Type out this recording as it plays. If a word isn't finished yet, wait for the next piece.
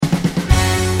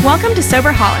Welcome to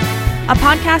Soberholic, a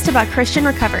podcast about Christian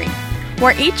recovery,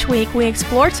 where each week we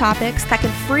explore topics that can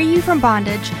free you from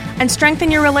bondage and strengthen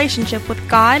your relationship with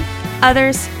God,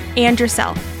 others, and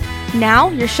yourself. Now,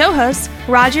 your show hosts,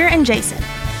 Roger and Jason.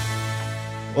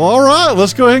 All right,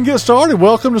 let's go ahead and get started.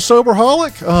 Welcome to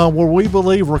Soberholic, where we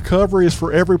believe recovery is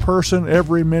for every person,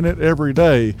 every minute, every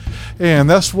day. And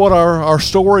that's what our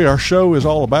story, our show is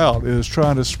all about, is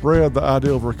trying to spread the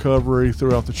idea of recovery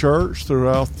throughout the church,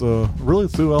 throughout the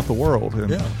world.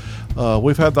 And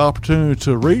we've had the opportunity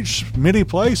to reach many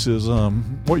places.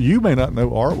 What you may not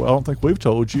know, Art, well, I don't think we've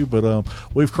told you, but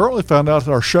we've currently found out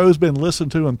that our show's been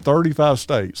listened to in 35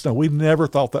 states. Now, we never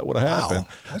thought that would have happened.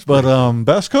 Wow,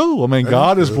 that's cool. I mean,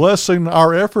 God is blessing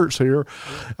our efforts here.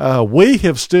 We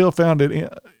have still found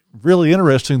it really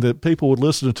interesting that people would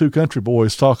listen to two country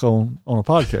boys talk on a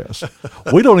podcast.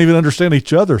 We don't even understand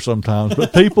each other sometimes,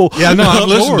 but people... Yeah, no, I've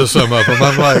listened to some of them.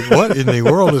 I'm like, what in the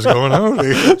world is going on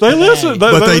here? They listen.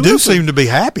 But they do seem to be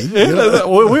happy. Yeah,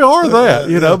 we are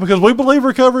that, because we believe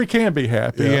recovery can be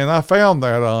happy. Yeah. And I found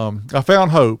that. I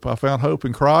found hope. I found hope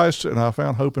in Christ, and I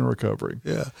found hope in recovery.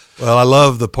 Yeah. Well, I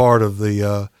love the part of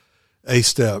the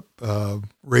A-step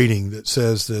reading that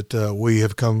says that we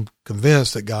have come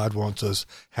convinced that God wants us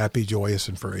happy, joyous,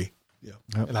 and free. Yeah,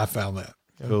 yep. And I found that.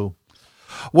 Cool.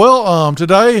 Well,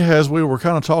 today, as we were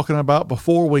kind of talking about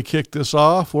before we kicked this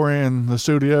off, we're in the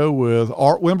studio with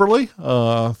Art Wimberly.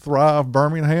 Thrive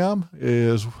Birmingham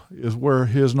is where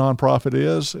his nonprofit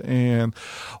is, and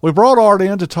we brought Art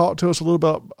in to talk to us a little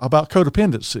bit about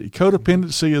codependency.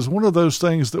 Codependency is one of those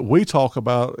things that we talk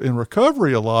about in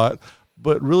recovery a lot,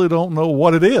 but really don't know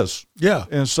what it is. Yeah.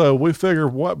 And so we figure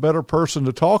what better person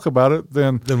to talk about it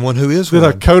than one who is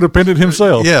a codependent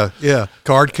himself. Yeah.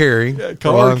 Card carrying.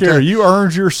 Card carrying. You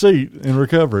earned your seat in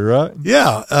recovery, right?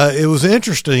 Yeah. It was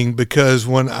interesting because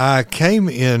when I came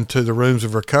into the rooms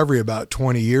of recovery about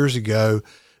 20 years ago,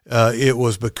 it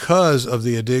was because of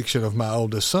the addiction of my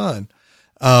oldest son.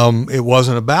 It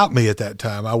wasn't about me at that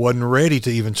time. I wasn't ready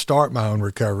to even start my own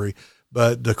recovery,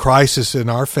 but the crisis in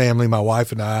our family, my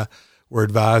wife and I, were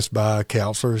advised by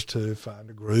counselors to find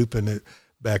a group, and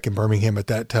back in Birmingham at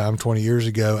that time, 20 years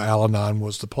ago, Al-Anon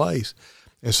was the place.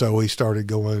 And so we started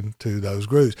going to those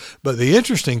groups. But the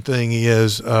interesting thing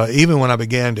is, even when I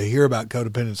began to hear about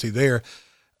codependency there,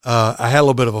 I had a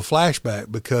little bit of a flashback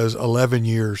because 11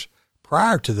 years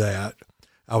prior to that,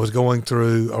 I was going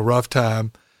through a rough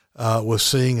time, was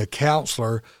seeing a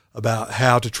counselor about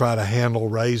how to try to handle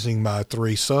raising my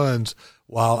three sons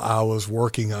while I was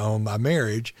working on my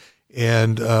marriage.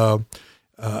 And one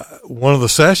of the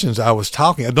sessions I was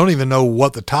talking, I don't even know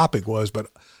what the topic was, but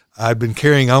I'd been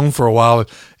carrying on for a while,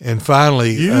 and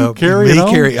finally,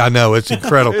 I know, it's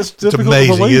incredible. It's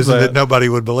amazing, isn't it? Nobody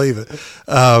would believe it.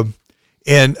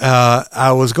 And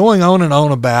I was going on and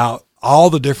on about all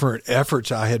the different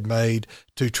efforts I had made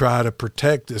to try to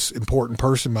protect this important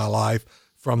person in my life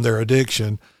from their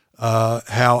addiction.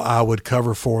 How I would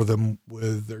cover for them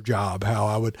with their job, how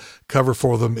I would cover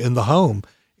for them in the home,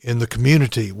 in the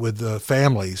community with the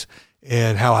families,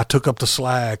 and how I took up the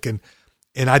slack. And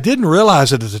I didn't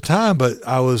realize it at the time, but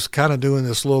I was kind of doing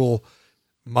this little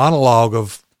monologue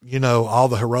of, all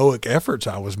the heroic efforts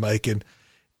I was making.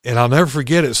 And I'll never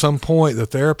forget, at some point, the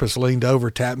therapist leaned over,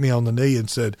 tapped me on the knee and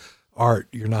said, "Art,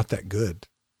 you're not that good.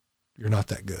 You're not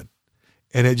that good."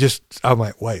 And I'm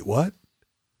like, wait, what?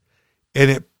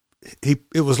 And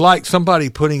it was like somebody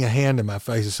putting a hand in my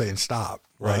face and saying, "Stop,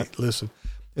 right? Listen."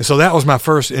 And so that was my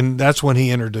first, and that's when he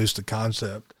introduced the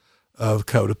concept of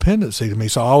codependency to me.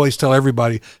 So I always tell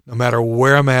everybody, no matter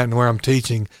where I'm at and where I'm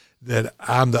teaching, that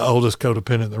I'm the oldest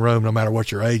codependent in the room, no matter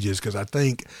what your age is, because I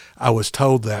think I was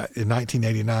told that in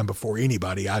 1989 before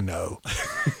anybody I know,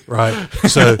 right?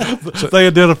 So they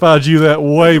identified you that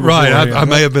way before. Right. I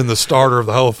may have been the starter of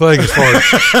the whole thing as far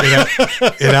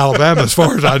as in Alabama, as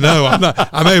far as I know.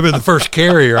 I may have been the first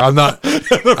carrier. I'm not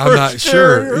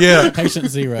sure. Yeah. Patient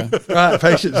zero. Right.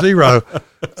 Patient zero.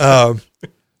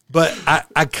 But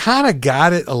I kind of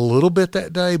got it a little bit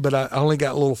that day, but I only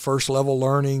got a little first level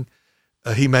learning.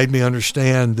 He made me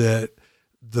understand that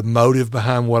the motive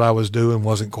behind what I was doing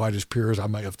wasn't quite as pure as I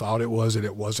may have thought it was, and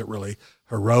it wasn't really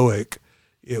heroic.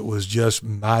 It was just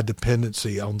my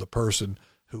dependency on the person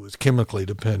who was chemically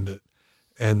dependent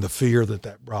and the fear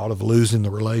that brought of losing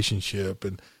the relationship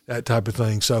and that type of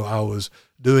thing. So I was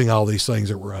doing all these things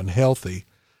that were unhealthy,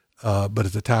 but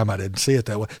at the time I didn't see it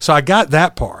that way. So I got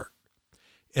that part,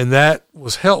 and that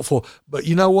was helpful. But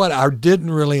you know what? I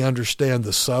didn't really understand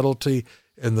the subtlety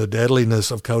and the deadliness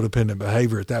of codependent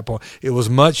behavior at that point. It was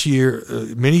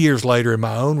many years later in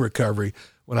my own recovery,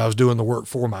 when I was doing the work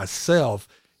for myself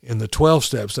in the 12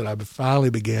 steps, that I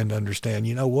finally began to understand,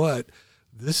 you know what,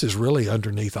 this is really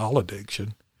underneath all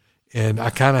addiction. And I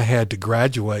kind of had to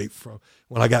graduate from,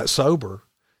 when I got sober,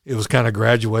 it was kind of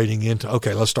graduating into,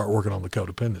 okay, let's start working on the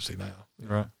codependency now.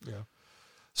 Right. Yeah.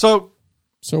 So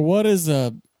what is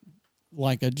a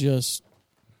just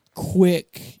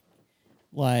quick,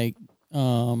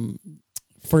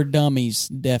 for dummies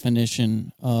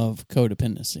definition of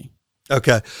codependency?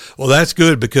 Okay. Well, that's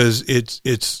good because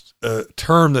it's a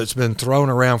term that's been thrown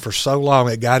around for so long.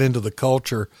 It got into the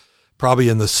culture probably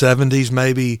in the 70s,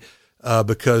 maybe,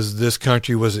 because this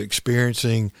country was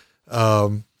experiencing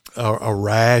a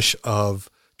rash of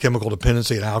chemical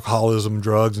dependency and alcoholism,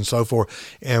 drugs, and so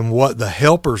forth. And what the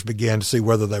helpers began to see,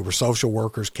 whether they were social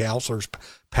workers, counselors,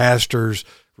 pastors,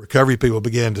 recovery people,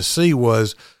 began to see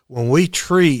was when we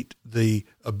treat the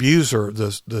abuser,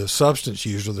 the substance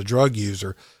user, the drug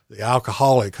user, the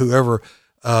alcoholic, whoever,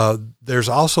 there's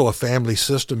also a family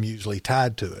system usually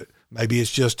tied to it. Maybe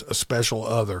it's just a special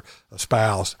other, a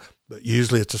spouse, but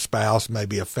usually it's a spouse,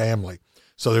 maybe a family.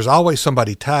 So there's always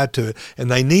somebody tied to it, and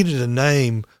they needed a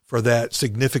name for that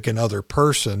significant other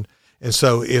person. And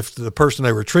so if the person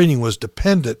they were treating was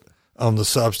dependent on the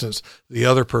substance, the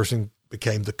other person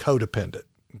became the codependent.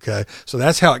 Okay. So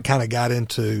that's how it kind of got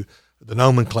into the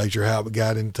nomenclature, how it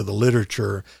got into the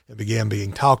literature and began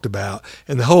being talked about.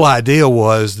 And the whole idea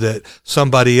was that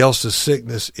somebody else's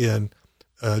sickness in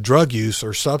drug use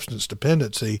or substance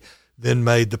dependency then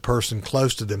made the person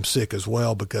close to them sick as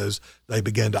well, because they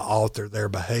began to alter their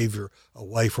behavior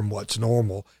away from what's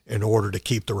normal in order to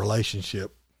keep the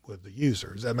relationship with the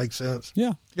user. Does that make sense?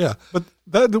 Yeah. Yeah. But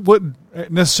that wouldn't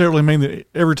necessarily mean that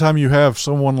every time you have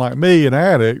someone like me, an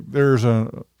addict, there's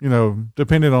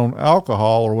dependent on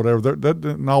alcohol or whatever, that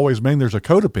doesn't always mean there's a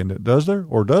codependent, does there?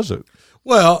 Or does it?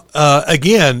 Well,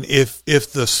 again, if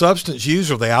the substance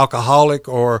user, the alcoholic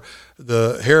or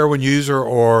the heroin user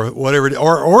or whatever,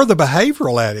 or the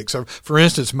behavioral addicts, for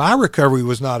instance, my recovery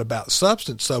was not about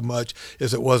substance so much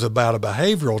as it was about a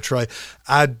behavioral trait.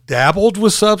 I dabbled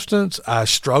with substance. I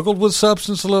struggled with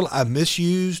substance a little. I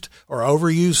misused or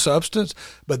overused substance,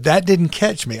 but that didn't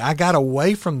catch me. I got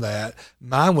away from that.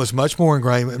 Mine was much more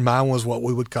ingrained, and mine was what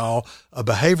we would call a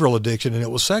behavioral addiction, and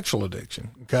it was sexual addiction.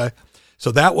 Okay.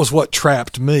 So that was what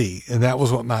trapped me, and that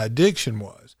was what my addiction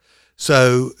was.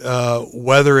 So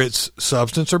whether it's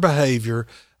substance or behavior,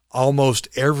 almost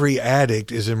every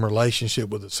addict is in relationship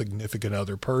with a significant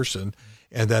other person,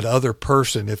 and that other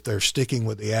person, if they're sticking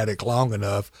with the addict long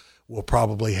enough, will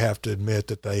probably have to admit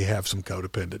that they have some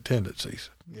codependent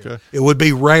tendencies. Okay. It would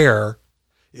be rare.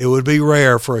 It would be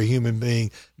rare for a human being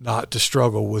not to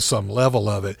struggle with some level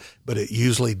of it, but it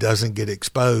usually doesn't get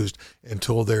exposed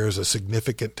until there is a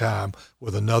significant time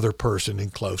with another person in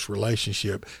close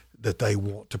relationship that they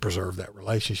want to preserve that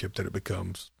relationship, that it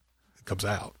comes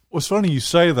out. Well, it's funny you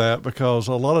say that, because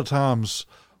a lot of times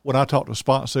when I talk to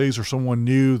sponsees or someone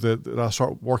new that I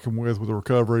start working with a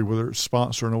recovery, whether it's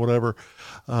sponsoring or whatever,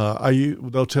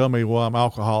 they'll tell me, well, I'm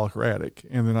alcoholic or addict.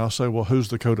 And then I'll say, well, who's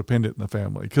the codependent in the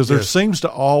family? Because there seems to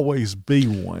always be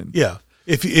one. Yeah.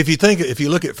 If you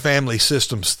look at family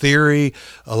systems theory,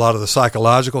 a lot of the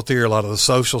psychological theory, a lot of the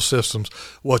social systems,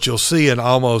 what you'll see in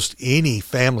almost any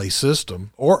family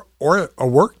system or a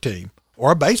work team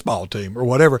or a baseball team or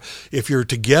whatever, if you're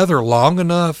together long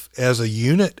enough as a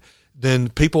unit, then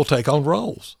people take on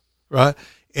roles, right?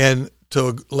 And to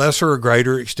a lesser or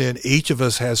greater extent, each of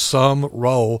us has some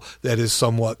role that is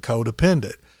somewhat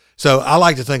codependent. So I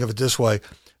like to think of it this way.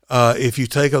 If you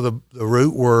take the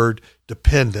root word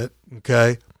dependent,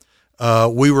 okay,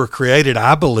 we were created,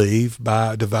 I believe,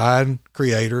 by a divine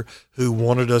creator who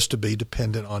wanted us to be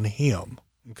dependent on him,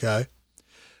 okay?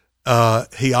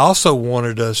 He also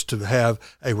wanted us to have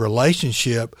a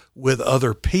relationship with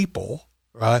other people,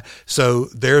 right? So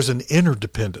there's an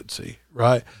interdependency,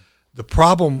 right? The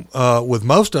problem with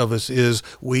most of us is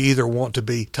we either want to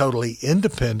be totally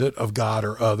independent of God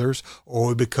or others, or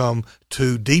we become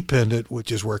too dependent,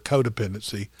 which is where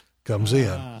codependency comes in.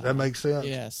 Does that make sense?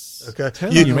 Yes.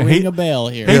 Okay. Ring a bell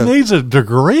here. He needs a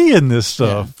degree in this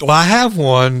stuff. Yeah. Well, I have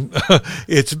one.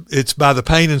 It's by the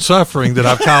pain and suffering that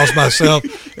I've caused myself.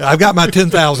 I've got my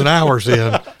 10,000 hours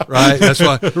in, right? That's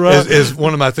why, right. As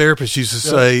one of my therapists used to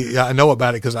say, I know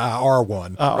about it because I are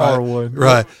one. Are one.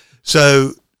 Right.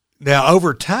 So now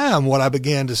over time, what I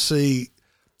began to see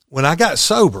when I got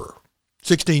sober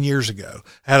 16 years ago,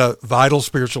 had a vital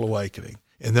spiritual awakening.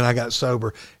 And then I got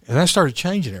sober, and I started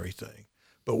changing everything.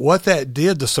 But what that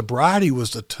did, the sobriety was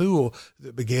the tool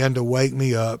that began to wake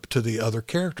me up to the other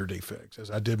character defects as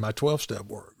I did my 12-step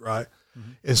work, right?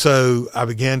 Mm-hmm. And so I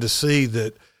began to see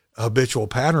that a habitual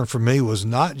pattern for me was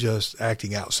not just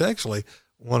acting out sexually.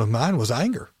 One of mine was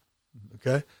anger,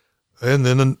 okay? And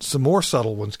then some more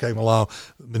subtle ones came along,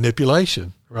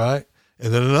 manipulation, right?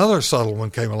 And then another subtle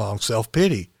one came along,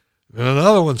 self-pity. And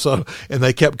another one, and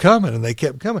they kept coming and they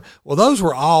kept coming. Well, those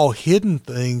were all hidden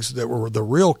things that were the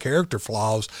real character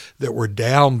flaws that were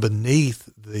down beneath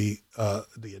the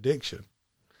addiction.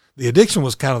 The addiction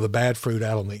was kind of the bad fruit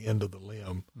out on the end of the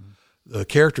limb. Mm-hmm. The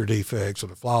character defects or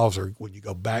the flaws are when you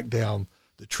go back down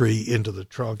the tree into the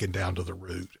trunk and down to the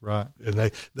root. Right.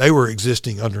 And they were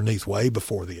existing underneath way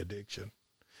before the addiction.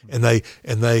 Mm-hmm.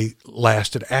 And they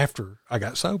lasted after I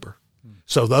got sober.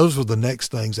 So those were the next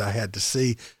things I had to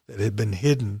see that had been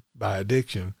hidden by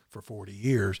addiction for 40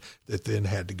 years that then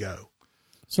had to go.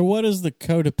 So what is the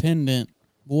codependent,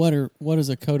 what is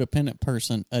a codependent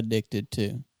person addicted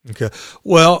to? Okay.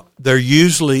 Well, they're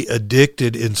usually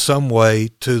addicted in some way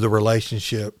to the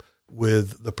relationship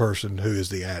with the person who is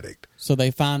the addict. So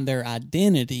they find their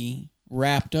identity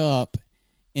wrapped up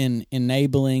in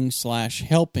enabling /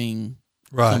 helping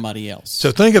somebody else.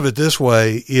 So think of it this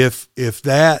way: if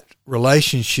that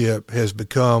relationship has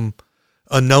become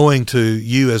unknowing to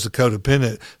you as a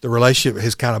codependent, the relationship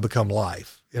has kind of become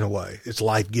life in a way. It's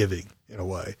life-giving in a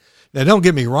way. Now, don't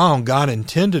get me wrong. God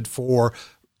intended for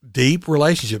deep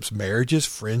relationships, marriages,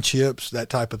 friendships, that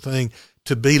type of thing,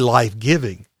 to be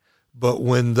life-giving. But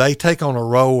when they take on a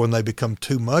role and they become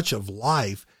too much of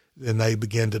life, then they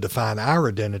begin to define our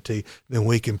identity, then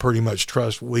we can pretty much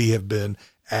trust we have been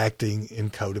acting in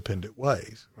codependent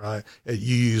ways, right?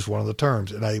 You use one of the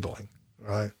terms, enabling,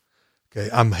 right? Okay,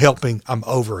 I'm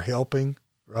over-helping,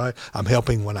 right? I'm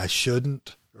helping when I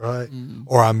shouldn't, right? Mm-hmm.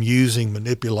 Or I'm using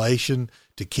manipulation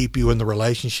to keep you in the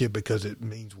relationship because it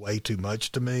means way too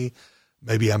much to me.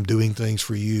 Maybe I'm doing things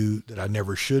for you that I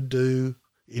never should do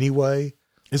anyway.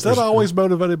 Is that always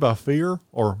motivated by fear,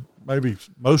 or maybe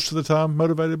most of the time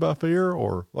motivated by fear,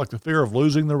 or like the fear of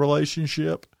losing the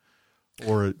relationship,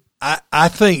 or I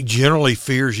think generally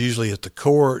fear is usually at the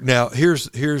core. Now, here's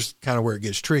kind of where it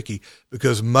gets tricky,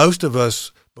 because most of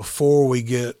us, before we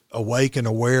get awake and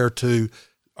aware to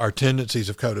our tendencies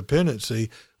of codependency,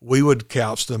 we would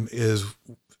couch them as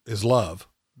love.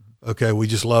 Okay, we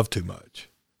just love too much.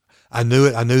 I knew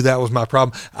it. I knew that was my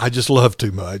problem. I just love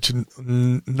too much.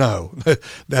 No,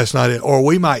 that's not it. Or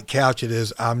we might couch it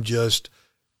as I'm just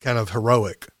kind of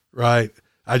heroic, right?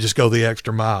 I just go the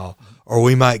extra mile. Or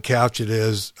we might couch it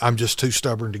as I'm just too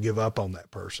stubborn to give up on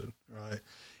that person, right?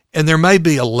 And there may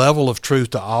be a level of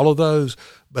truth to all of those,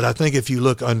 but I think if you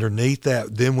look underneath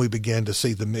that, then we begin to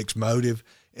see the mixed motive,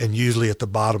 and usually at the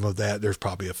bottom of that, there's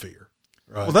probably a fear.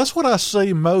 Right. Well, that's what I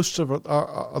see most of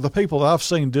the people that I've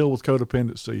seen deal with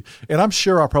codependency, and I'm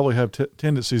sure I probably have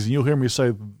tendencies, and you'll hear me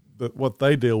say that what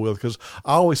they deal with, because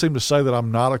I always seem to say that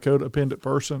I'm not a codependent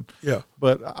person. Yeah,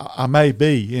 but I may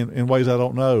be in ways I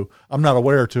don't know. I'm not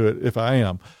aware to it if I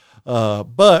am.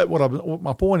 But what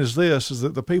my point is this: is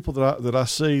that the people that I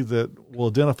see that will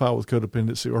identify with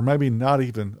codependency, or maybe not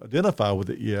even identify with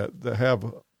it yet, that have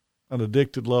an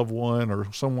addicted loved one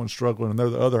or someone struggling, and they're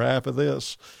the other half of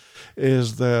this,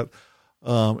 is that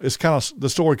it's kind of, the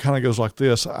story kind of goes like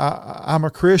this. I'm a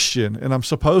Christian and I'm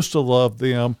supposed to love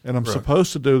them and I'm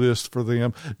supposed to do this for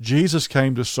them. Jesus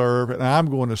came to serve and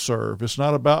I'm going to serve. It's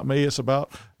not about me. It's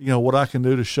about, what I can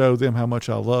do to show them how much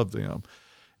I love them.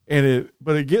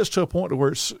 But it gets to a point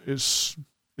where it's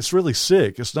really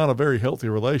sick. It's not a very healthy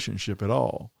relationship at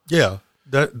all. Yeah,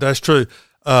 that's true.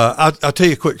 I'll tell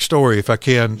you a quick story if I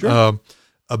can. Sure.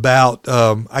 About,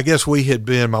 I guess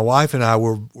my wife and I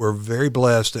were very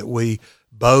blessed that we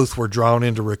both were drawn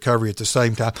into recovery at the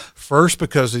same time. First,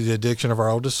 because of the addiction of our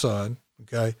oldest son,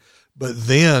 okay? But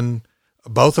then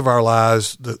both of our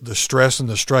lives, the stress and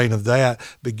the strain of that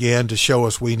began to show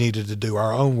us we needed to do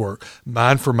our own work.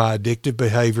 Mine for my addictive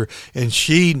behavior, and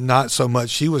she not so much.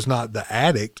 She was not the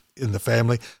addict in the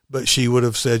family, but she would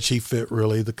have said she fit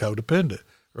really the codependent,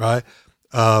 right?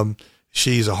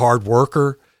 She's a hard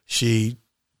worker. She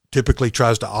typically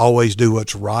tries to always do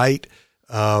what's right.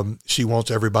 She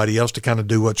wants everybody else to kind of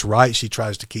do what's right. She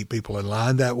tries to keep people in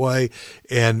line that way.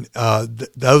 And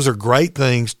those are great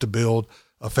things to build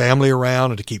a family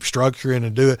around and to keep structure in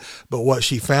and do it. But what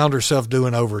she found herself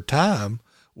doing over time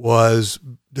was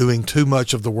doing too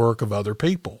much of the work of other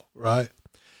people, right?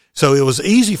 So it was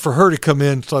easy for her to come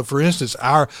in. So, for instance,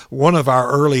 one of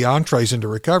our early entrees into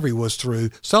recovery was through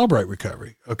Celebrate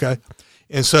Recovery, okay?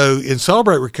 And so in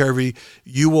Celebrate Recovery,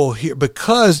 you will hear,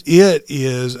 because it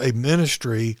is a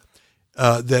ministry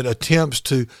that attempts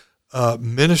to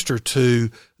minister to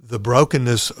the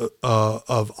brokenness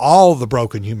of all the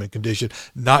broken human condition,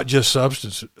 not just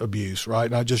substance abuse, right?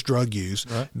 Not just drug use,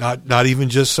 right. Not even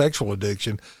just sexual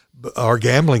addiction, or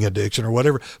gambling addiction or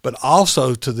whatever, but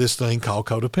also to this thing called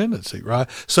codependency, right?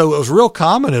 So it was real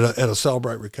common at a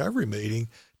Celebrate Recovery meeting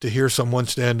to hear someone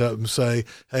stand up and say,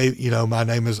 hey, my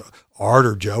name is Art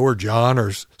or Joe or John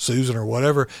or Susan or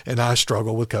whatever, and I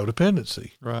struggle with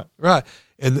codependency. Right. Right.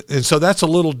 And so that's a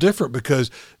little different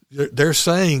because they're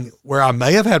saying where I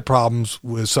may have had problems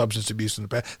with substance abuse in the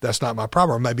past, that's not my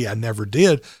problem. Or maybe I never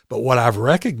did. But what I've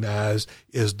recognized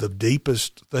is the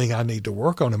deepest thing I need to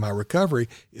work on in my recovery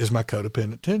is my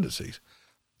codependent tendencies.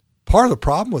 Part of the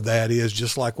problem with that is,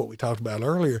 just like what we talked about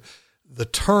earlier, the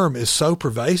term is so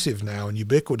pervasive now and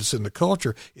ubiquitous in the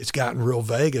culture, it's gotten real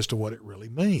vague as to what it really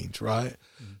means, right?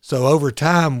 Mm-hmm. So over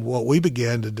time, what we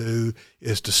began to do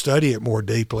is to study it more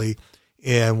deeply,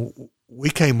 and we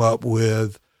came up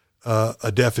with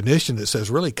a definition that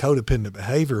says really codependent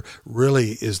behavior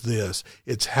really is this.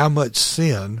 It's how much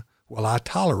sin will I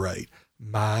tolerate,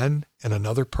 mine and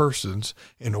another person's,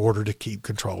 in order to keep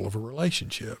control of a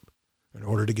relationship, in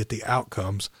order to get the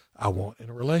outcomes I want in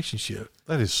a relationship.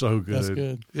 That is so good. That's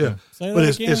good. Yeah.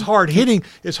 But it's hard hitting.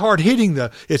 It's hard hitting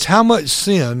it's how much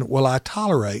sin will I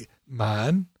tolerate,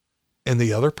 mine and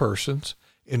the other person's,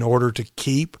 in order to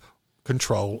keep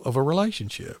control of a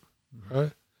relationship,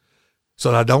 right?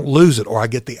 So that I don't lose it or I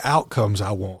get the outcomes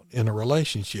I want in a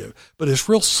relationship. But it's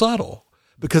real subtle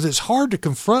because it's hard to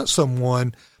confront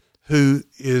someone who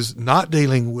is not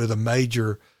dealing with a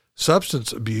major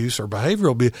substance abuse or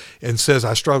behavioral abuse and says,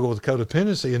 I struggle with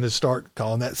codependency, and then start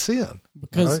calling that sin.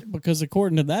 Because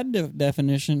according to that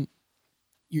definition,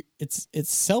 it's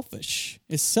selfish.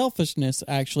 It's selfishness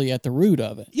actually at the root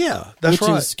of it. Yeah, that's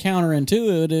right. Which is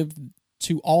counterintuitive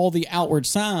to all the outward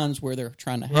signs where they're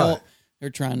trying to help. Right.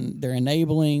 They're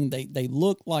enabling. They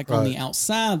look like on the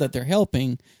outside that they're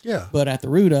helping. Yeah. But at the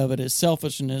root of it is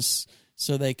selfishness,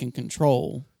 so they can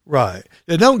control. Right.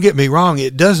 Now, don't get me wrong.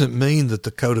 It doesn't mean that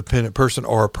the codependent person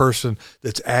or a person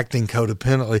that's acting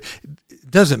codependently,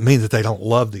 it doesn't mean that they don't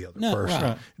love the other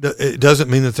person. Right. It doesn't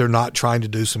mean that they're not trying to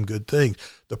do some good things.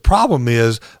 The problem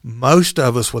is most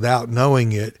of us, without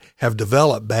knowing it, have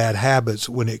developed bad habits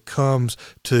when it comes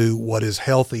to what is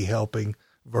healthy helping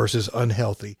versus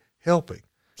unhealthy helping.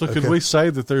 So could we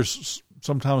say that there's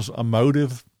sometimes a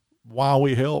motive why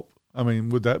we help? I mean,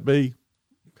 would that be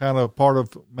kind of part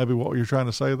of maybe what you're trying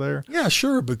to say there? Yeah,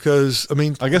 sure. Because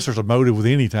I guess there's a motive with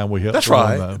any time we help. That's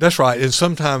right. Though. That's right. And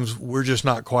sometimes we're just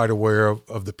not quite aware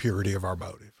of the purity of our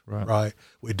motive. Right.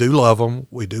 We do love them.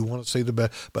 We do want to see the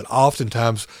best. But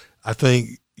oftentimes, I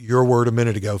think your word a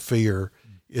minute ago, fear,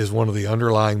 is one of the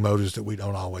underlying motives that we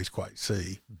don't always quite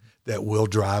see that will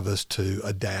drive us to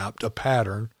adapt a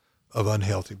pattern of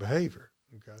unhealthy behavior.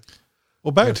 Okay.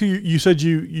 Well, back to you said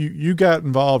you got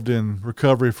involved in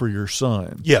recovery for your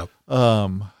son. Yeah.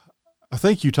 I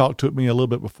think you talked to me a little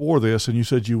bit before this, and you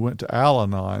said you went to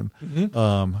Al-Anon.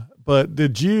 Mm-hmm. But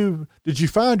did you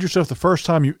find yourself the first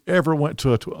time you ever went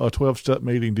to a 12-step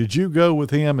meeting? Did you go with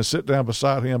him and sit down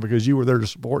beside him because you were there to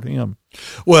support him?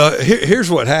 Well, here's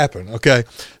what happened. Okay,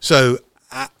 so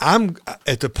I'm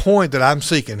at the point that I'm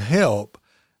seeking help.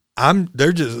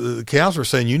 The counselor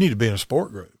saying you need to be in a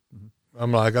support group.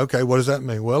 I'm like, okay, what does that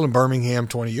mean? Well, in Birmingham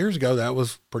 20 years ago, that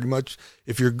was pretty much,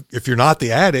 if you're not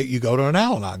the addict, you go to an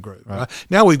Al-Anon group. Right?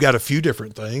 Now we've got a few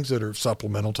different things that are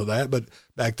supplemental to that, but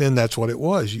back then that's what it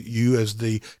was. You as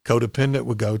the codependent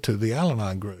would go to the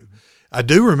Al-Anon group. I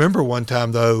do remember one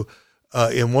time though,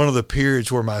 in one of the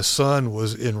periods where my son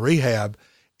was in rehab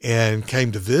and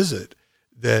came to visit,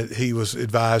 that he was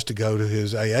advised to go to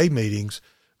his AA meetings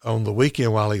on the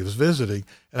weekend while he was visiting.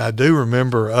 And I do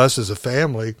remember us as a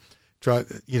family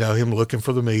him looking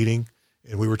for the meeting,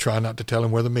 and we were trying not to tell him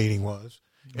where the meeting was.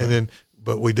 And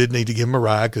but we did need to give him a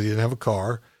ride because he didn't have a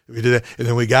car. We did that. And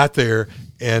then we got there,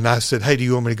 and I said, hey, do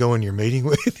you want me to go in your meeting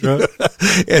with you? Right.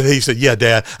 And he said, yeah,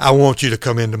 Dad, I want you to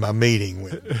come into my meeting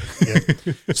with me.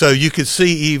 Yeah. So you could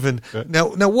see even now,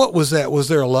 what was that? Was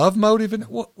there a love motive in it?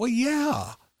 Well,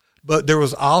 yeah. But there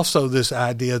was also this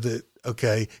idea that,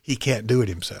 okay, he can't do it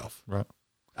himself. Right.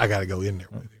 I got to go in there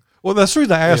with him. Well, that's the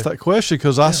reason I asked that question,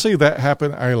 because I see that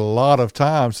happen a lot of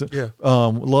times.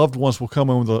 Loved ones will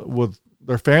come in with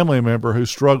their family member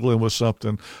who's struggling with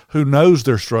something, who knows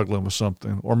they're struggling with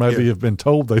something, or maybe have been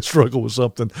told they struggle with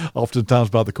something,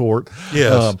 oftentimes by the court.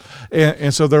 Yes.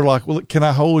 And so they're like, well, can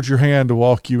I hold your hand to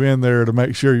walk you in there to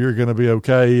make sure you're going to be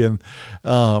okay? And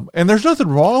there's nothing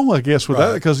wrong, I guess, with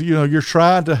that, because, you're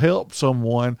trying to help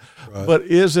someone, but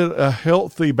is it a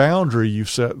healthy boundary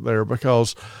you've set there?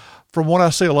 Because from what I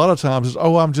see a lot of times is,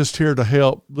 I'm just here to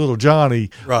help little Johnny,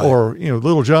 or,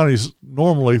 little Johnny's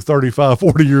normally 35,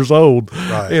 40 years old,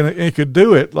 and it could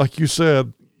do it. Like you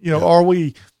said, are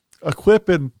we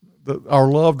equipping our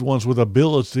loved ones with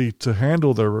ability to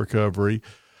handle their recovery.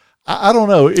 I don't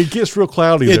know. It gets real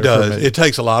cloudy. It does. It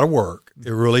takes a lot of work.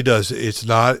 It really does. It's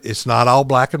not all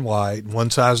black and white. One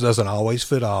size doesn't always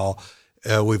fit all.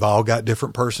 We've all got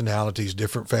different personalities,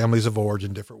 different families of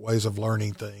origin, different ways of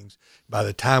learning things. By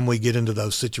the time we get into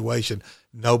those situations,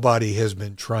 nobody has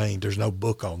been trained. There's no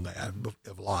book on that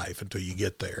of life until you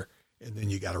get there. And then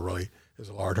you got to really, there's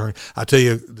a large learning. I'll tell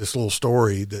you this little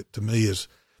story that to me is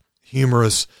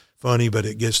humorous, funny, but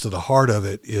it gets to the heart of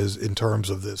it is in terms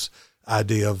of this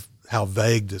idea of how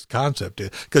vague this concept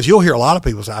is. Because you'll hear a lot of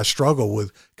people say, I struggle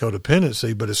with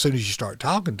codependency, but as soon as you start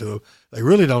talking to them, they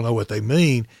really don't know what they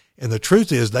mean. And the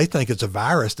truth is they think it's a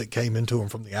virus that came into them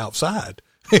from the outside.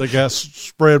 They got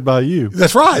spread by you.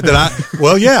 That's right.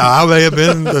 I may have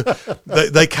been.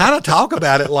 They kind of talk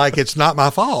about it like it's not my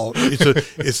fault.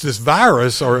 It's this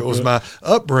virus, or it was my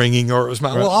upbringing, or it was my.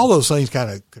 Right. Well, all those things kind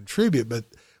of contribute. But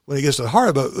when it gets to the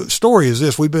heart of it, the story is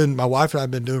this: my wife and I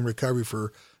have been doing recovery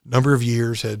for a number of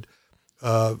years. Had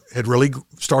really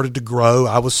started to grow.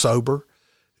 I was sober.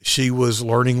 She was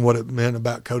learning what it meant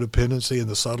about codependency and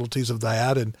the subtleties of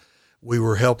that, and we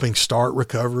were helping start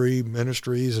recovery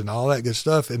ministries and all that good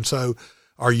stuff. And so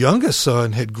our youngest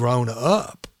son had grown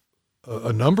up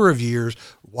a number of years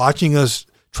watching us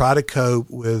try to cope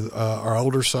with our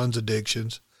older son's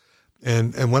addictions.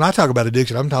 And when I talk about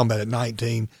addiction, I'm talking about at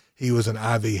 19, he was an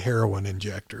IV heroin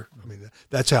injector. I mean,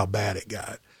 that's how bad it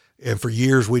got. And for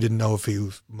years, we didn't know if he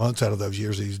was, months out of those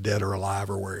years, he's dead or alive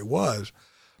or where he was.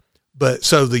 But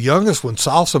so the youngest one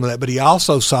saw some of that, but he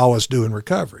also saw us doing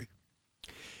recovery.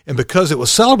 And because it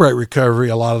was Celebrate Recovery,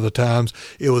 a lot of the times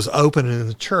it was open in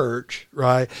the church,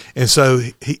 right? And so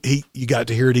you got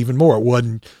to hear it even more. It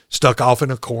wasn't stuck off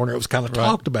in a corner. It was kind of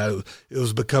talked about. It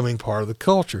was becoming part of the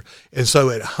culture. And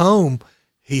so at home,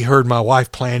 he heard my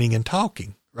wife planning and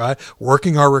talking, right?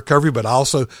 Working our recovery, but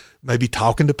also maybe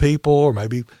talking to people or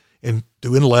maybe and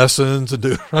doing lessons and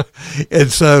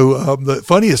and so the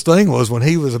funniest thing was when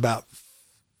he was about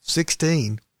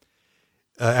 16,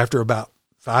 after about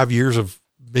 5 years of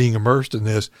being immersed in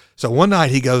this. So one night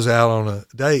he goes out on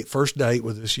a first date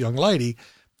with this young lady.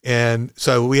 And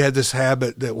so we had this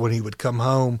habit that when he would come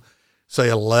home, say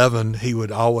 11, he would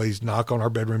always knock on our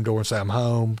bedroom door and say, I'm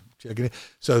home, checking in.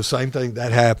 So same thing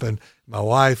that happened. My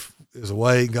wife is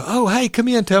awake and go, oh, hey, come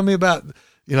in, tell me about,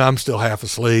 I'm still half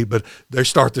asleep, but they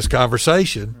start this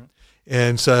conversation. Mm-hmm.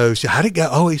 And so she, how'd it go?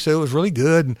 Oh, he said it was really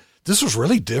good. And this was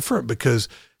really different because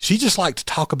she just liked to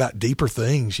talk about deeper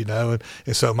things, and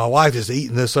so my wife is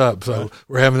eating this up. So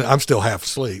I'm still half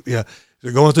asleep. Yeah.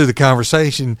 They're going through the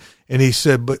conversation and he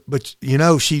said, but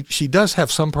she does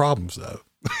have some problems though.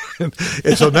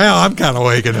 and so now I'm kind of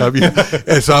waking up. Yeah.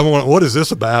 And so I'm wondering, what is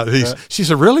this about? She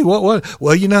said, really? What?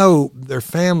 Well, their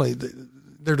family,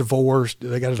 they're divorced.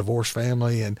 They got a divorced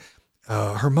family and,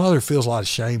 her mother feels a lot of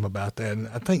shame about that. And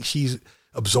I think she's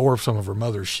absorbed some of her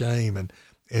mother's shame.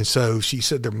 And so she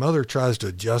said their mother tries to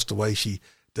adjust the way she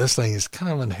does things. It's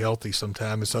kind of unhealthy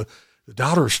sometimes. And so the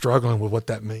daughter is struggling with what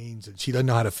that means, and she doesn't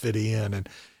know how to fit in and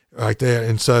right there.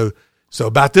 And so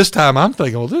about this time, I'm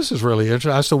thinking, well, this is really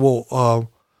interesting. I said, well,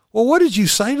 what did you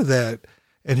say to that?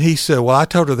 And he said, well, I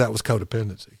told her that was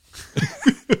codependency.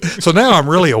 So now I'm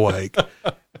really awake.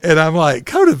 And I'm like,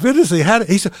 codependency?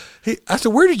 I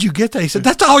said, where did you get that? He said,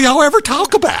 that's all y'all ever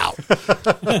talk about.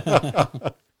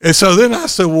 And so then I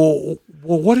said, well,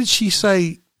 what did she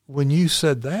say when you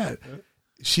said that?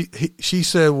 She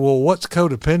said, well, what's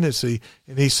codependency?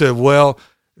 And he said, well,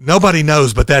 nobody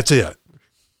knows, but that's it.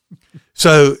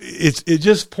 So it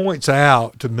just points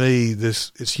out to me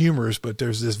it's humorous, but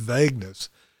there's this vagueness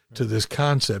to this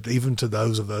concept, even to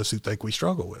those of us who think we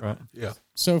struggle with it. Right. Yeah.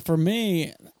 So for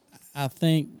me, I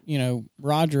think,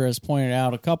 Roger has pointed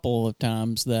out a couple of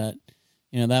times that,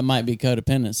 that might be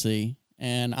codependency.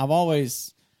 And I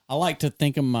like to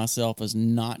think of myself as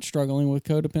not struggling with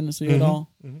codependency at all,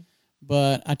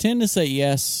 but I tend to say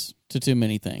yes to too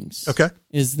many things. Okay.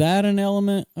 Is that an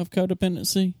element of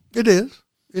codependency? It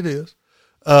is.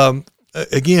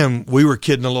 Again, we were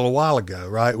kidding a little while ago,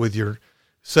 right? With your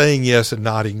saying yes and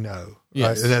nodding no. Yes.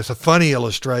 Right? And that's a funny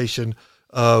illustration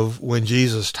of when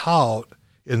Jesus taught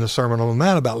in the Sermon on the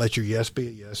Mount about let your yes be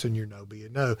a yes and your no be a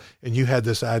no. And you had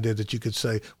this idea that you could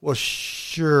say, well,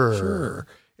 sure.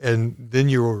 And then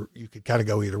you could kind of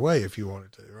go either way if you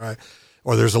wanted to, right?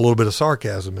 Or there's a little bit of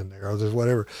sarcasm in there, or there's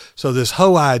whatever. So this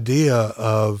whole idea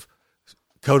of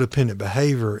codependent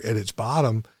behavior at its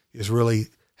bottom is really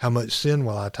how much sin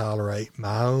will I tolerate,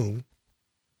 my own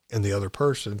and the other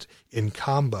person's, in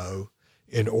combo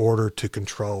in order to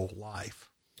control life.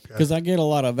 Because I get a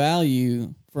lot of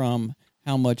value from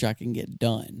how much I can get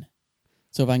done.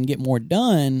 So if I can get more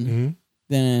done,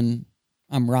 then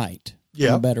I'm right. Yeah.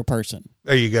 I'm a better person.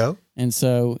 There you go. And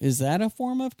so is that a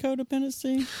form of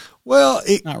codependency? Well,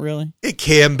 not really. It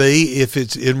can be if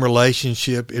it's in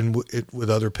relationship with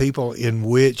other people, in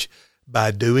which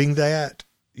by doing that,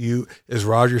 you, as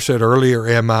Roger said earlier,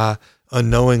 am I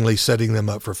unknowingly setting them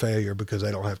up for failure because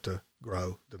they don't have to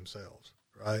grow themselves,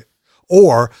 right?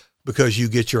 Or because you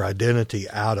get your identity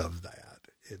out of that.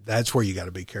 That's where you got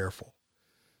to be careful.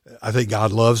 I think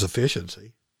God loves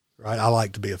efficiency, right? I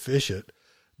like to be efficient,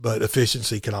 but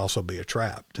efficiency can also be a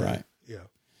trap too. Right. Yeah.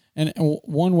 And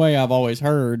one way I've always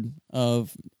heard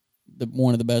of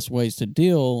one of the best ways to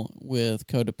deal with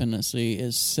codependency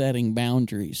is setting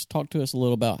boundaries. Talk to us a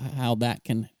little about how that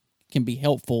can be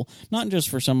helpful, not just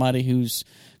for somebody who's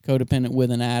codependent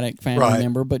with an addict family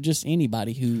member, but just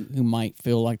anybody who might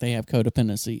feel like they have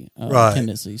codependency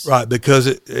tendencies. Right, because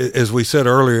as we said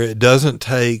earlier, it doesn't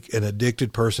take an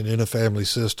addicted person in a family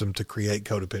system to create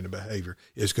codependent behavior.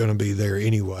 It's going to be there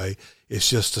anyway. It's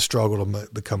just a struggle to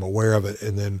become aware of it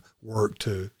and then work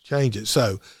to change it.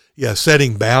 So, yeah,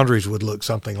 setting boundaries would look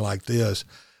something like this.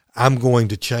 I'm going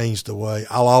to change the way,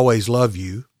 I'll always love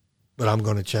you, but I'm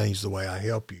going to change the way I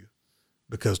help you,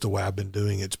 because the way I've been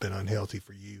doing it's been unhealthy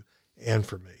for you and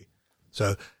for me.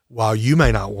 So while you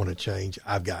may not want to change,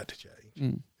 I've got to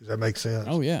change. Does that make sense?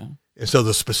 Oh, yeah. And so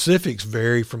the specifics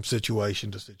vary from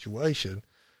situation to situation,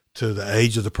 to the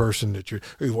age of the person that you're.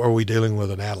 Are we dealing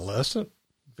with an adolescent,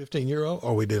 15-year-old?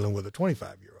 Or are we dealing with a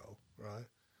 25-year-old, right?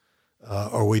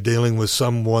 Are we dealing with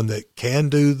someone that can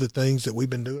do the things that we've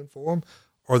been doing for them,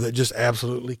 or that just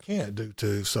absolutely can't due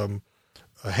to some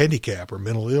a handicap or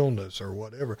mental illness or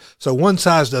whatever? So one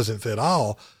size doesn't fit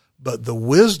all, but the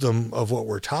wisdom of what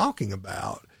we're talking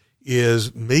about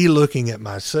is me looking at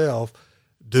myself,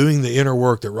 doing the inner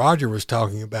work that Roger was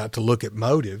talking about to look at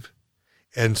motive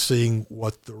and seeing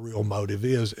what the real motive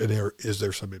is. And is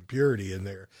there some impurity in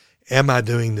there? Am I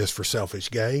doing this for selfish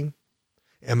gain?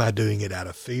 Am I doing it out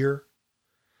of fear?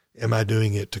 Am I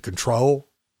doing it to control?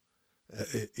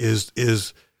 Is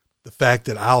the fact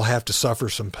that I'll have to suffer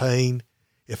some pain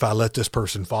if I let this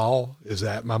person fall, is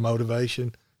that my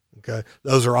motivation? Okay.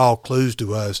 Those are all clues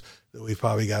to us that we've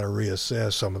probably got to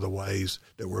reassess some of the ways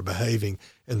that we're behaving.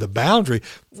 And the boundary,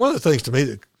 one of the things to me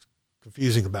that's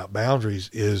confusing about boundaries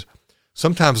is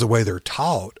sometimes the way they're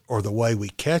taught or the way we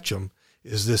catch them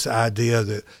is this idea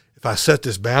that if I set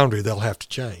this boundary, they'll have to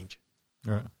change.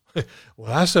 Right.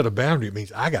 When I set a boundary, it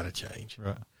means I got to change.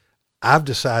 Right. I've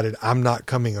decided I'm not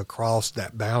coming across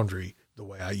that boundary the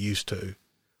way I used to,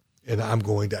 and I'm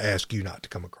going to ask you not to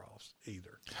come across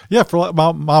either. Yeah, for like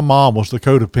my mom was the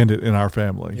codependent in our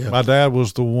family. Yeah. My dad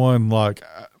was the one like,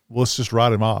 let's just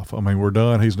write him off. I mean, we're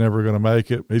done. He's never going to make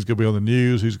it. He's going to be on the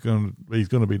news. He's going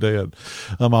to be dead.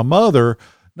 My mother,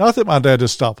 not that my dad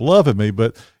just stopped loving me,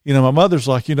 but my mother's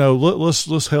like,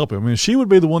 let's help him. I mean, she would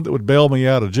be the one that would bail me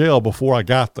out of jail before I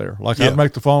got there. Like I'd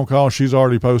make the phone call. She's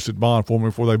already posted bond for me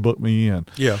before they booked me in.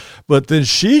 Yeah. But then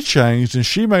she changed and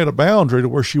she made a boundary to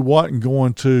where she wasn't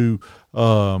going to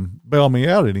bail me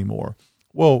out anymore.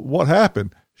 Well, what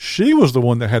happened? She was the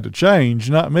one that had to change,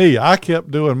 not me. I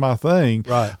kept doing my thing.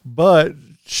 Right. But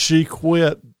she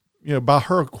quit, by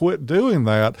her quit doing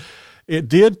that, it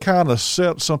did kind of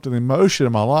set something in motion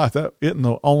in my life. That isn't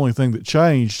the only thing that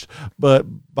changed, but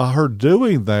by her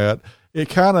doing that, it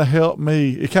kind of helped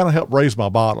me. It kind of helped raise my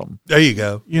bottom. There you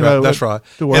go. That's right.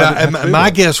 And my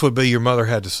guess would be your mother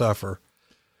had to suffer.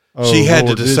 She had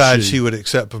to decide she would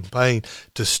accept some pain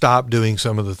to stop doing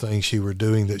some of the things she were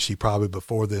doing that she probably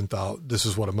before then thought, this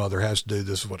is what a mother has to do.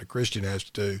 This is what a Christian has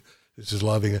to do. This is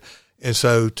loving it. And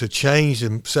so to change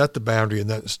and set the boundary and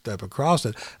then step across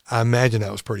it, I imagine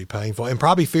that was pretty painful and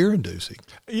probably fear-inducing.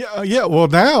 Yeah. Well,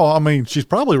 now, I mean, she's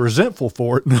probably resentful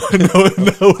for it,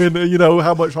 knowing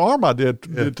how much harm I did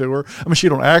to her. I mean, she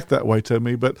don't act that way to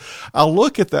me, but I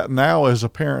look at that now as a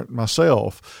parent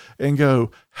myself and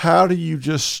go, how do you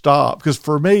just stop? Because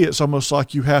for me, it's almost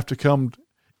like you have to come,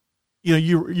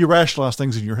 you rationalize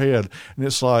things in your head, and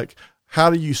it's like, how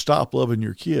do you stop loving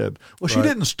your kid? Well, she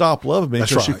didn't stop loving me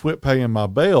until she quit paying my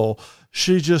bail.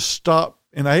 She just stopped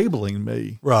enabling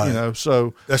me. Right.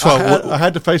 So that's why I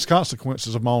had to face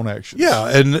consequences of my own actions. Yeah.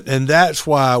 And that's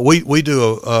why we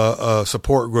do a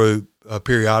support group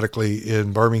periodically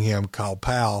in Birmingham called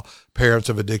PAL, Parents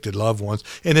of Addicted Loved Ones.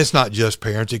 And it's not just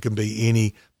parents. It can be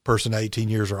any person 18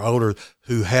 years or older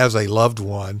who has a loved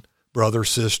one, brother,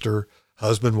 sister,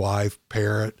 husband, wife,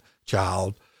 parent,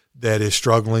 child, that is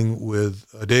struggling with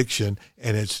addiction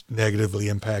and it's negatively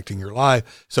impacting your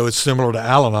life. So it's similar to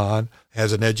Al-Anon,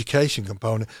 has an education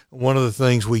component. One of the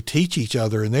things we teach each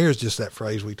other in there is just that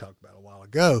phrase we talked about a while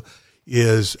ago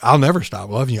is I'll never stop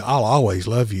loving you. I'll always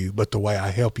love you, but the way I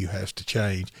help you has to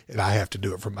change, and I have to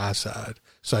do it from my side.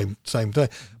 Same thing.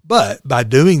 But by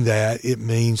doing that, it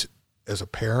means as a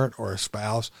parent or a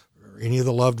spouse or any of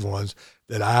the loved ones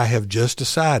that I have just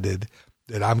decided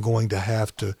that I'm going to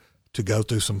have to go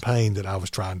through some pain that I was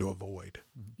trying to avoid.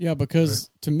 Yeah, because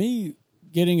to me,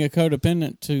 getting a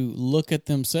codependent to look at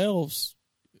themselves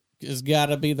has got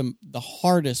to be the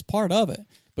hardest part of it,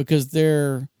 because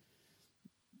they're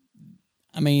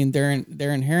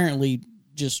inherently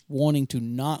just wanting to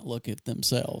not look at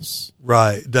themselves.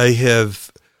 Right.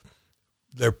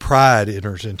 Their pride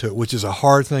enters into it, which is a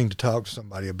hard thing to talk to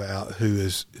somebody about who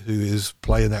is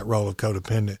playing that role of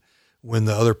codependent when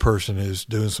the other person is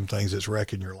doing some things that's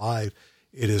wrecking your life.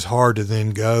 It is hard to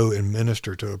then go and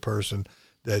minister to a person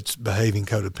that's behaving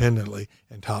codependently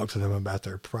and talk to them about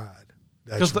their pride.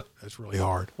 That's really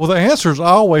hard. Well, the answer is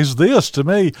always this to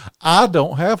me: I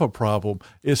don't have a problem.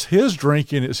 It's his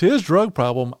drinking. It's his drug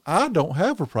problem. I don't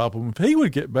have a problem. If he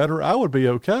would get better, I would be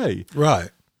okay. Right.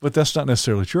 But that's not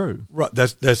necessarily true. Right.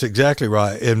 That's exactly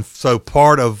right. And so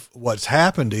part of what's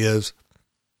happened is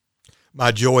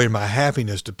my joy and my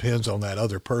happiness depends on that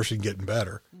other person getting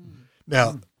better.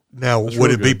 Now, would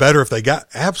really it be better if they got?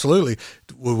 Absolutely.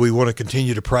 Would we want to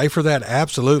continue to pray for that?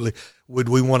 Absolutely. Would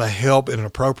we want to help in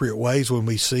appropriate ways when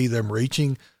we see them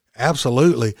reaching?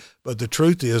 Absolutely. But the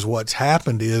truth is, what's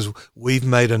happened is we've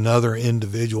made another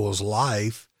individual's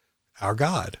life our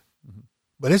God.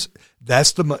 But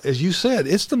as you said,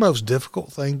 it's the most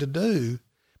difficult thing to do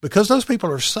because those people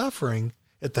are suffering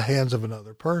at the hands of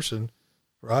another person,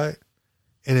 right?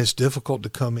 And it's difficult to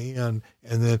come in.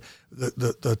 And then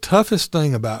the toughest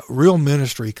thing about real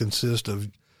ministry consists of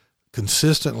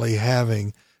consistently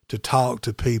having to talk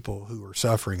to people who are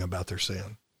suffering about their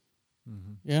sin.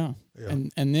 Yeah.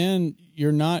 And then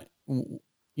you're not,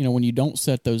 when you don't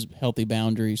set those healthy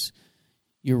boundaries,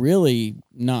 you're really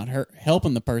not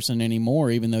helping the person anymore,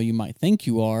 even though you might think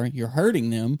you are. You're hurting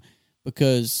them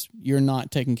because you're not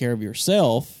taking care of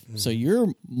yourself, so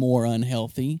you're more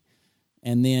unhealthy.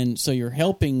 And then so you're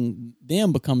helping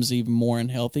them becomes even more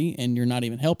unhealthy, and you're not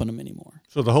even helping them anymore.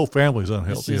 So the whole family's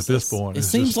unhealthy at this point. It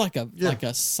seems like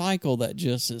a cycle that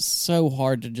just is so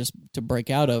hard to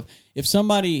break out of. If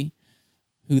somebody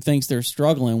who thinks they're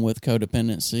struggling with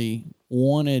codependency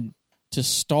wanted to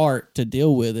start to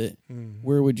deal with it,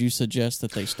 where would you suggest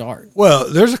that they start? Well,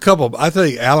 there's a couple. I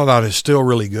think Al-Anon is still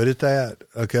really good at that.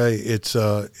 Okay, it's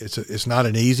not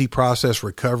an easy process.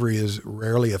 Recovery is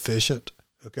rarely efficient.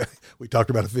 Okay, we talked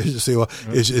about efficiency. Well,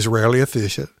 it's rarely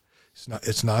efficient.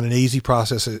 It's not an easy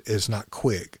process. It's not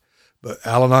quick. But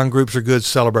Al-Anon groups are good.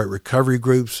 Celebrate Recovery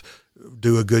groups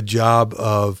do a good job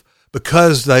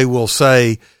because they will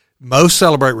say most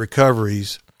Celebrate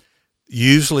Recoveries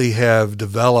usually have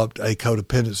developed a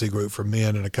codependency group for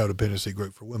men and a codependency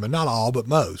group for women. Not all, but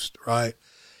most, right?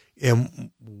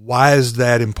 And why is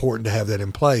that important to have that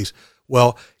in place?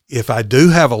 Well, if I do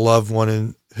have a loved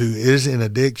one who is in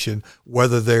addiction,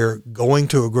 whether they're going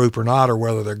to a group or not, or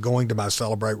whether they're going to my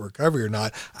Celebrate Recovery or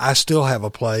not, I still have a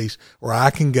place where I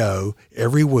can go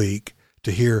every week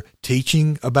to hear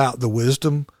teaching about the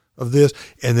wisdom of this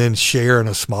and then share in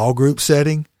a small group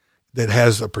setting that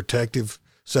has a protective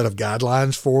set of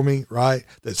guidelines for me, right?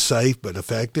 That's safe but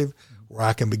effective, where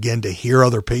I can begin to hear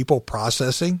other people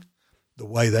processing the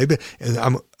way they've been. And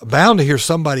I'm bound to hear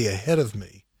somebody ahead of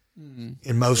me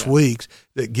in most weeks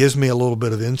that gives me a little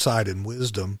bit of insight and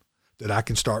wisdom that I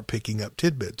can start picking up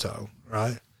tidbits on,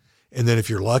 right? And then if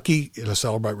you're lucky in a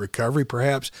Celebrate Recovery,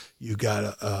 perhaps you've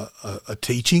got a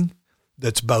teaching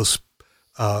that's both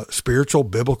spiritual,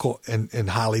 biblical, and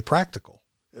highly practical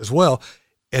as well.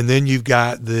 And then you've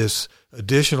got this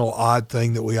additional odd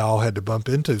thing that we all had to bump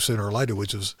into sooner or later,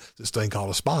 which is this thing called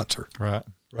a sponsor. Right.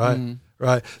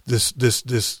 Right.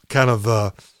 This kind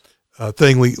of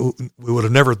thing we would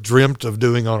have never dreamt of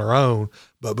doing on our own,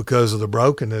 but because of the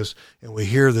brokenness, and we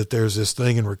hear that there's this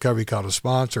thing in recovery called a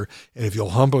sponsor, and if you'll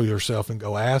humble yourself and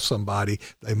go ask somebody,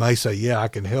 they may say, yeah, I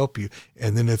can help you.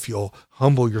 And then if you'll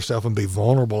humble yourself and be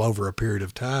vulnerable over a period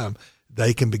of time,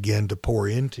 they can begin to pour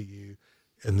into you.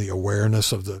 And the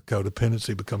awareness of the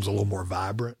codependency becomes a little more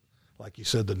vibrant. Like you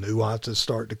said, the nuances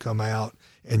start to come out,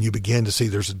 and you begin to see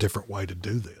there's a different way to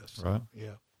do this. Right.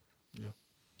 Yeah,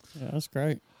 that's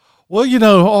great. Well,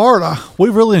 Art, we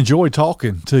really enjoyed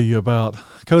talking to you about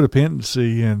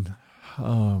codependency, and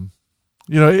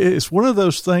it's one of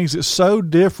those things that's so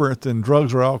different than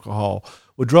drugs or alcohol.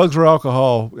 With drugs or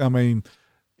alcohol, I mean,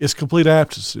 it's complete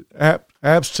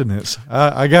Abstinence.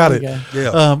 I got it.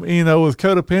 Yeah. With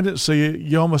codependency,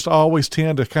 you almost always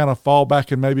tend to kind of fall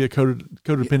back in maybe a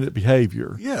codependent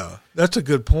behavior. Yeah, that's a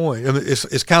good point. I mean,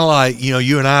 it's kind of like,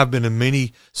 you and I have been in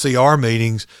many CR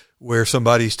meetings where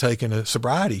somebody's taken a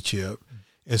sobriety chip.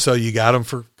 And so you got them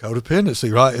for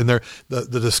codependency, right? And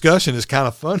the discussion is kind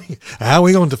of funny. How are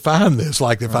we going to define this?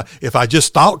 Like if I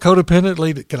just thought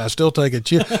codependently, can I still take a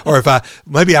chip? Or if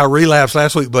maybe I relapsed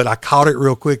last week, but I caught it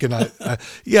real quick and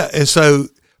yeah. And so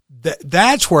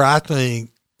that's where I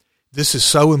think this is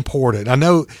so important. I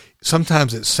know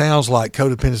sometimes it sounds like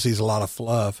codependency is a lot of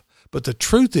fluff, but the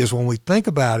truth is when we think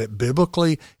about it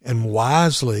biblically and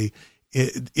wisely,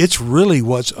 it's really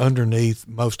what's underneath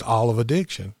most all of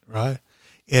addiction, right?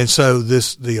 And so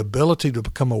the ability to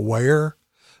become aware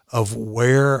of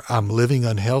where I'm living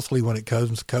unhealthily when it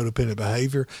comes to codependent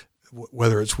behavior,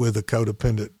 whether it's with a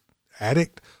codependent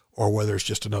addict or whether it's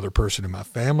just another person in my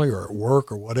family or at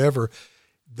work or whatever,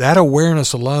 that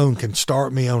awareness alone can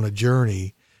start me on a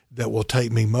journey that will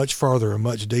take me much farther and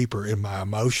much deeper in my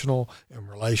emotional and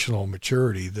relational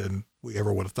maturity than we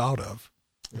ever would have thought of.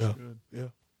 Yeah. Yeah.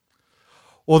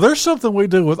 Well, there's something we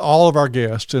do with all of our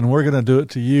guests, and we're going to do it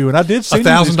to you. And I did send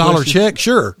 $1,000 check,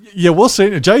 sure. Yeah, we'll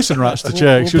see. Jason writes the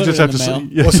checks. We'll You'll just have to see.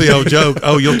 Yeah. What's the old joke?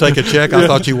 Oh, you'll take a check? I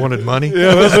thought you wanted money.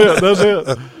 Yeah, that's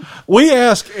it. We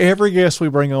ask every guest we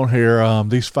bring on here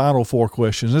these final 4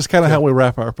 questions. This is kind of how we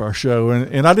wrap up our show.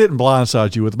 And I didn't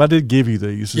blindside you with them. I did give you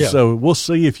these. Yeah. So we'll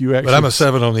see if you actually. But I'm a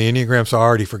 7 on the Enneagram, so I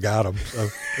already forgot them. So.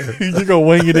 You're going to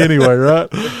wing it anyway,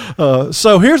 right?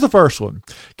 So here's the first one.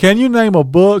 Can you name a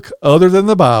book other than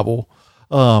the Bible,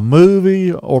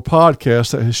 movie or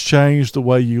podcast that has changed the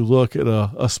way you look at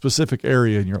a specific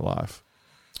area in your life?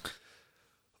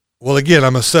 Well, again,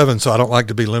 I'm a 7, so I don't like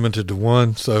to be limited to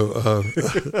one. So,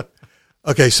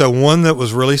 okay, so one that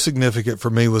was really significant for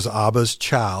me was Abba's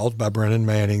Child by Brennan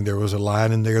Manning. There was a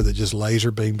line in there that just laser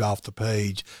beamed off the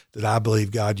page that I believe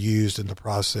God used in the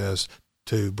process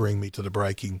to bring me to the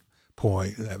breaking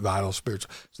point, that vital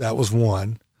spiritual. So that was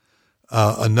one.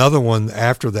 Another one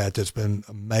after that that's been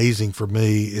amazing for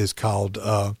me is called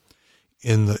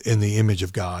In the Image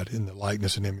of God, in the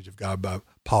Likeness and Image of God by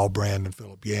Paul Brand and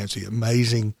Philip Yancey.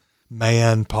 Amazing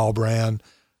man, Paul Brand.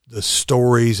 The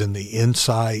stories and the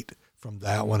insight from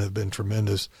that one have been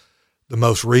tremendous. The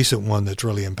most recent one that's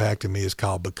really impacted me is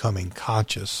called Becoming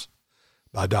Conscious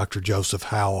by Dr. Joseph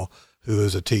Howell, who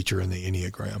is a teacher in the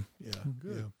Enneagram. Yeah,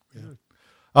 good. Yeah. Good.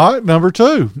 All right, number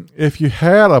 2. If you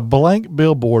had a blank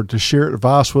billboard to share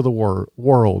advice with the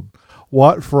world,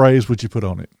 what phrase would you put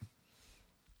on it?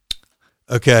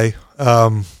 Okay.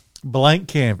 Blank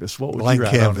canvas. What would blank you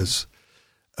write canvas.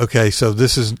 Okay, so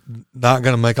this is not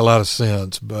going to make a lot of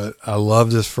sense, but I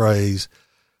love this phrase.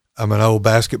 I'm an old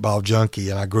basketball junkie,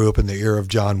 and I grew up in the era of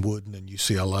John Wooden in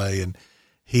UCLA, and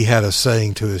he had a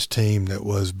saying to his team that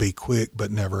was, be quick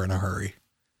but never in a hurry.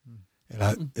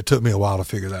 And it took me a while to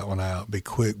figure that one out. Be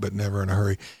quick but never in a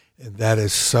hurry. And that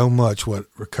is so much what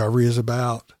recovery is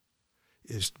about.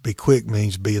 Is be quick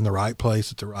means be in the right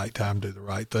place at the right time, do the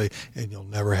right thing, and you'll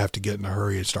never have to get in a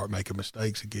hurry and start making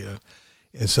mistakes again.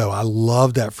 And so I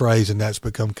love that phrase, and that's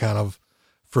become kind of,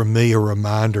 for me, a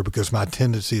reminder because my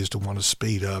tendency is to want to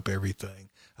speed up everything.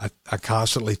 I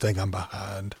constantly think I'm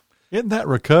behind. Isn't that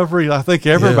recovery? I think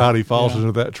everybody falls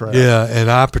into that trap. Yeah, and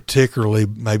I particularly,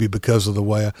 maybe because of the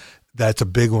way, that's a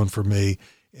big one for me.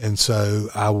 And so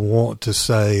I want to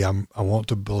say, I want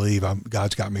to believe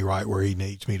God's got me right where he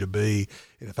needs me to be.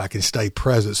 And if I can stay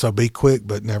present, so be quick,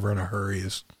 but never in a hurry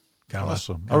is kind of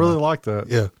awesome. I really like that.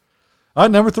 Yeah. All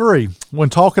right, number 3, when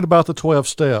talking about the 12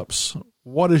 steps,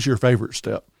 what is your favorite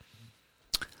step?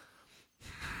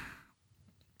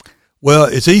 Well,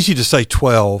 it's easy to say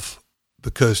 12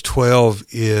 because 12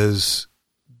 is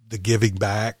the giving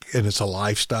back and it's a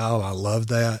lifestyle. I love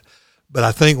that. But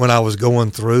I think when I was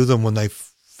going through them, when they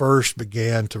first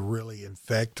began to really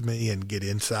infect me and get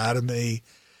inside of me,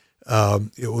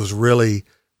 it was really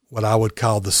what I would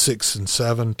call the 6 and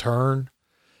 7 turn.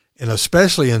 And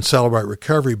especially in Celebrate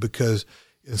Recovery, because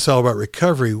in Celebrate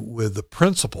Recovery with the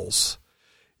principles,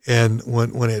 and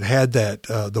when it had that,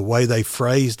 the way they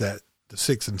phrased that, the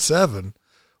 6 and 7,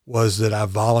 was that I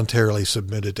voluntarily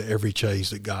submitted to every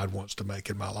change that God wants to make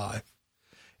in my life.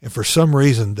 And for some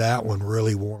reason, that one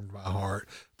really warmed my heart.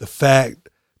 The fact,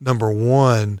 number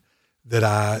 1, that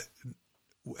I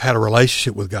had a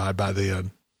relationship with God by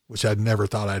then, which I'd never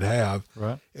thought I'd have.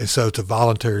 Right. And so to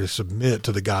voluntarily submit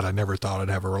to the God I never thought I'd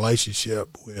have a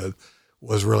relationship with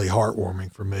was really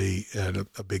heartwarming for me and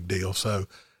a big deal. So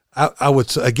I would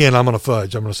say, again, I'm going to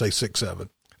fudge. I'm going to say 6, 7.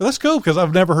 That's cool because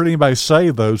I've never heard anybody say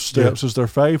those steps as their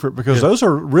favorite because those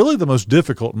are really the most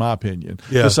difficult in my opinion.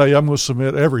 To say I'm going to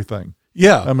submit everything.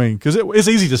 Yeah. I mean, because it's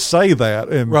easy to say that,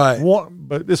 and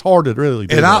but it's hard to really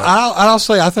do. And that. I'll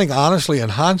say, I think honestly, in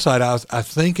hindsight, I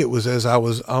think it was as I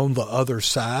was on the other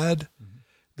side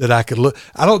that I could look.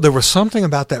 There was something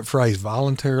about that phrase,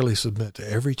 voluntarily submit to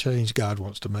every change God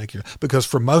wants to make you. Because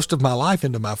for most of my life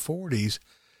into my 40s,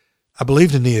 I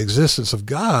believed in the existence of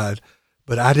God,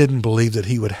 but I didn't believe that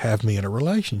he would have me in a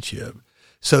relationship.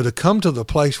 So to come to the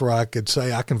place where I could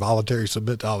say I can voluntarily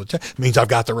submit to all the change means I've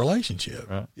got the relationship.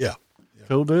 Right. Yeah.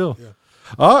 Cool deal. Yeah.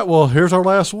 All right. Well, here's our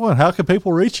last one. How can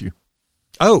people reach you?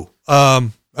 Oh,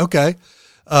 okay.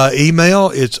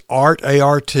 Email, it's art,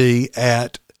 A-R-T,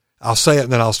 at, I'll say it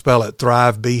and then I'll spell it,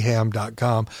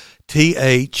 thrivebeham.com,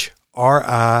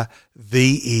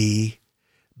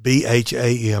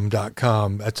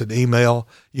 THRIVEBHAM.com. That's an email.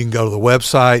 You can go to the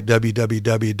website,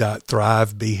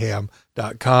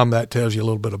 www.thrivebeham.com. That tells you a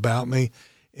little bit about me.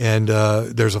 And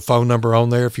there's a phone number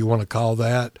on there if you want to call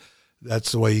that.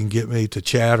 That's the way you can get me to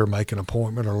chat or make an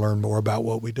appointment or learn more about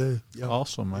what we do. Yeah.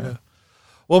 Awesome, man. Yeah.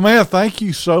 Well, man, thank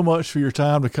you so much for your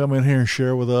time to come in here and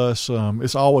share with us.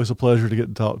 It's always a pleasure to get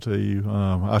to talk to you.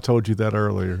 I told you that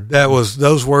earlier.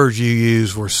 Those words you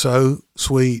used were so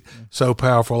sweet, so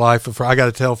powerful. I got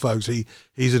to tell folks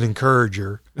he's an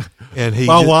encourager, and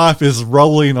my wife is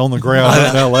rolling on the ground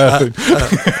right now laughing.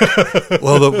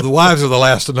 Well, the wives are the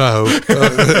last to know,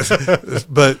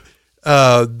 but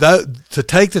to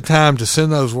take the time to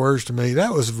send those words to me,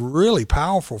 that was really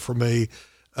powerful for me.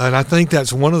 And I think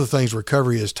that's one of the things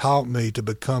recovery has taught me, to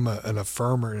become an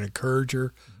affirmer and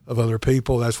encourager of other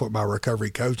people. That's what my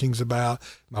recovery coaching is about.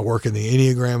 My work in the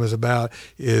Enneagram is about,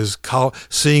 is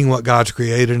seeing what God's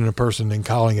created in a person and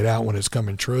calling it out when it's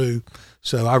coming true.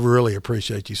 So I really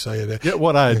appreciate you saying that. Yeah,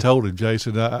 what I had told him,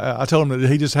 Jason, I told him that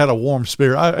he just had a warm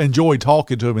spirit. I enjoyed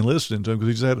talking to him and listening to him because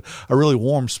he just had a really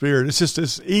warm spirit.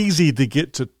 It's easy to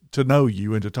get to know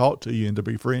you and to talk to you and to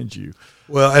befriend you.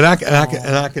 Well, and I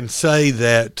can say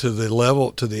that to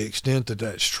the extent that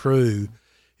that's true,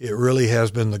 it really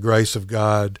has been the grace of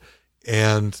God,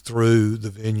 and through the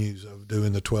venues of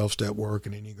doing the 12-step work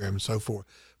and Enneagram and so forth.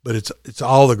 But it's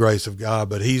all the grace of God.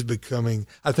 But he's becoming,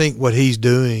 I think what he's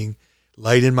doing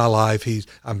late in my life,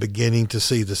 I'm beginning to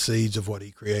see the seeds of what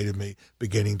he created me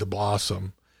beginning to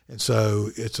blossom. And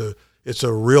so it's a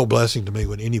real blessing to me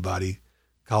when anybody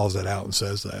calls that out and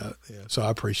says that. Yeah. So I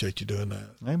appreciate you doing that.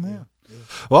 Amen. Yeah.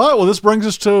 All right. Well, this brings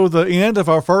us to the end of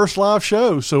our first live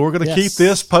show. So we're going to keep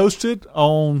this posted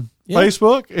on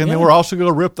Facebook, and then we're also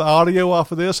going to rip the audio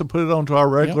off of this and put it onto our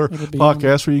regular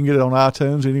podcast where you can get it on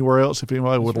iTunes, anywhere else if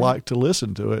anybody would like to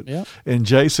listen to it. Yep. And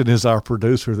Jason is our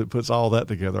producer that puts all that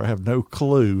together. I have no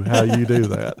clue how you do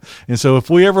that. And so if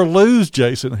we ever lose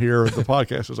Jason here, the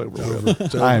podcast is over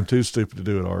with. I am too stupid to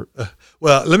do it, Art.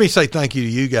 Well, let me say thank you to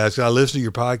you guys. I listen to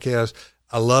your podcast.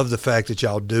 I love the fact that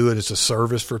y'all do it. It's a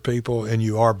service for people, and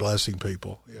you are blessing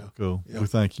people. Yeah. Cool. Yeah. Well,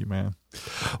 thank you, man.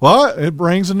 Well, it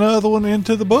brings another one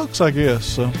into the books, I guess.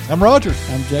 So I'm Roger.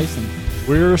 I'm Jason.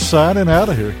 We're signing out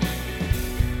of here.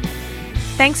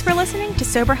 Thanks for listening to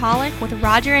Soberholic with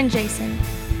Roger and Jason.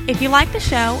 If you like the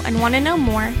show and want to know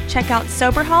more, check out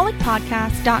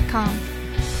SoberholicPodcast.com.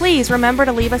 Please remember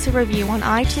to leave us a review on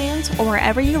iTunes or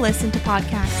wherever you listen to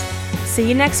podcasts. See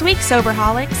you next week,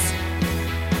 Soberholics.